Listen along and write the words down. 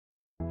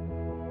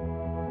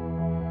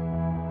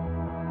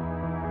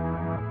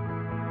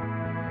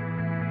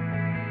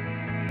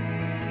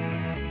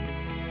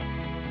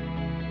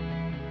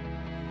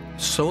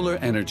Solar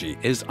energy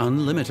is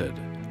unlimited.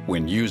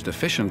 When used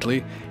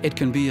efficiently, it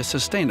can be a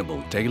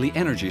sustainable daily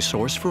energy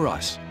source for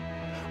us.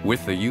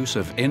 With the use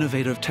of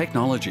innovative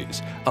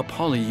technologies, a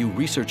PolyU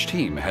research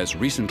team has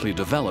recently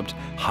developed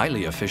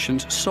highly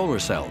efficient solar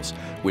cells,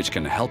 which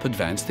can help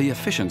advance the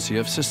efficiency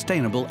of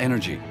sustainable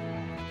energy.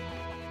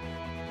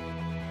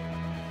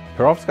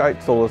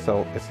 Perovskite solar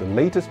cell is the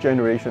latest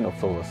generation of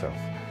solar cells.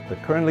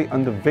 They're currently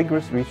under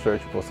vigorous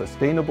research for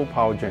sustainable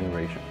power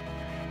generation.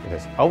 It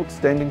has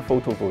outstanding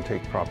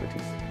photovoltaic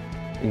properties,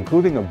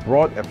 including a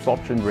broad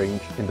absorption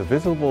range in the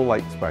visible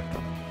light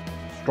spectrum,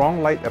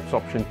 strong light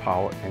absorption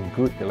power, and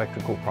good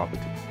electrical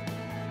properties.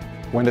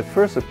 When it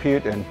first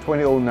appeared in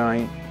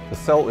 2009, the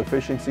cell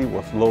efficiency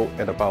was low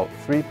at about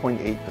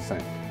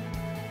 3.8%.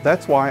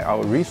 That's why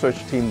our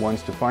research team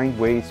wants to find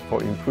ways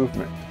for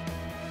improvement.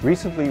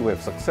 Recently, we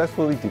have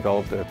successfully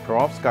developed a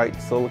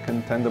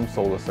Perovskite-Silicon tandem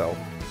solar cell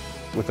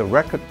with a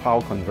record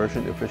power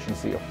conversion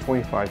efficiency of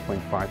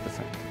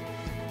 25.5%.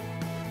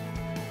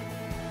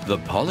 The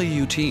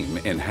PolyU team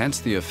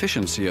enhanced the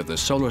efficiency of the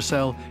solar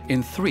cell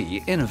in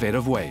 3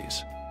 innovative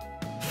ways.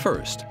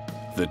 First,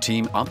 the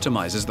team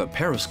optimizes the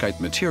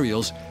perovskite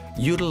materials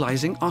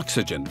utilizing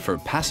oxygen for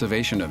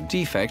passivation of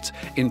defects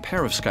in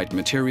perovskite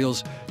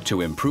materials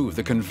to improve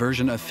the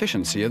conversion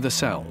efficiency of the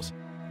cells.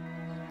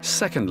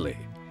 Secondly,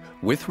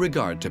 with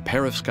regard to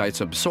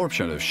perovskite's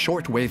absorption of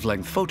short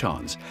wavelength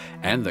photons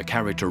and the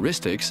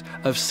characteristics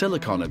of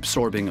silicon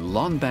absorbing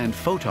long band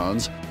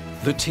photons,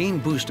 the team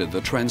boosted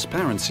the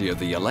transparency of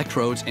the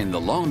electrodes in the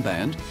long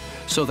band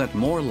so that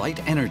more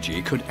light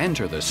energy could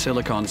enter the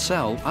silicon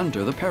cell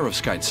under the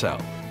perovskite cell.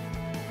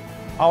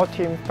 Our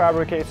team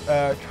fabricates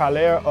a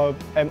tri-layer of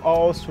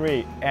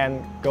MOO3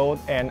 and gold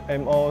and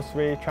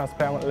MOO3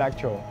 transparent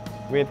electrode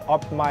with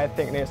optimized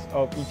thickness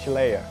of each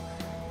layer,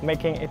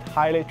 making it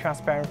highly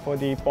transparent for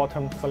the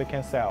bottom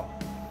silicon cell.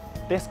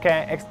 This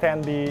can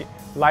extend the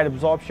light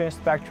absorption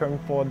spectrum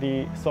for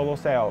the solar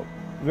cell,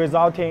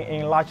 resulting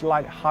in large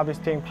light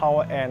harvesting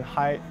power and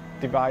high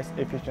device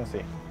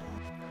efficiency.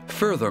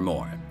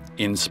 Furthermore,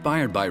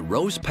 inspired by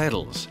rose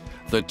petals,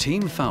 the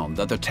team found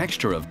that the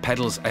texture of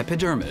petals'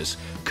 epidermis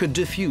could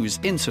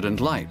diffuse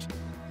incident light,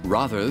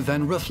 rather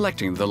than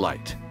reflecting the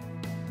light.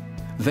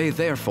 They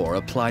therefore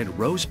applied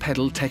rose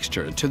petal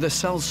texture to the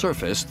cell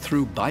surface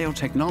through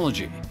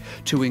biotechnology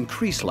to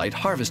increase light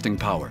harvesting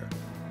power.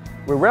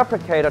 We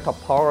replicate the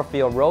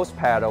topography of rose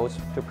petals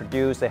to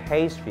produce a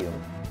haze film.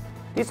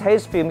 This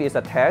haze film is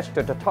attached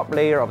to the top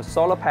layer of a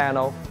solar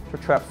panel to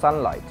trap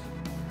sunlight.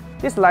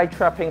 This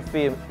light-trapping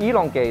film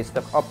elongates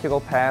the optical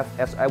path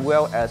as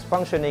well as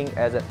functioning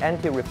as an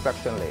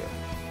anti-reflection layer.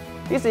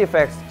 These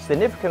effects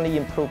significantly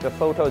improve the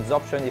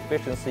photoabsorption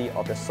efficiency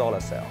of the solar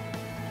cell.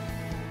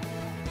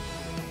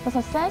 The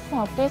success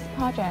of this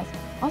project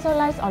also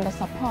lies on the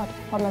support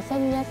from the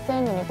Sun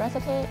Yat-sen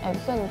University and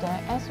Surya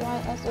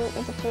SYSU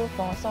Institute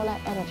for Solar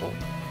Energy.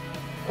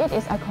 It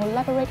is a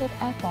collaborative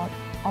effort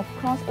of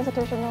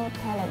cross-institutional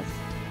talents.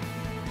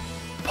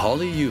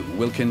 PolyU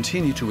will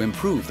continue to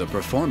improve the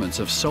performance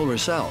of solar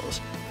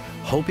cells,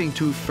 hoping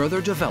to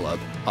further develop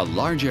a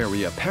large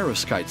area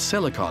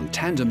perovskite-silicon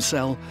tandem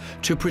cell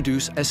to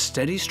produce a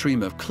steady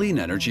stream of clean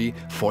energy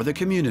for the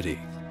community.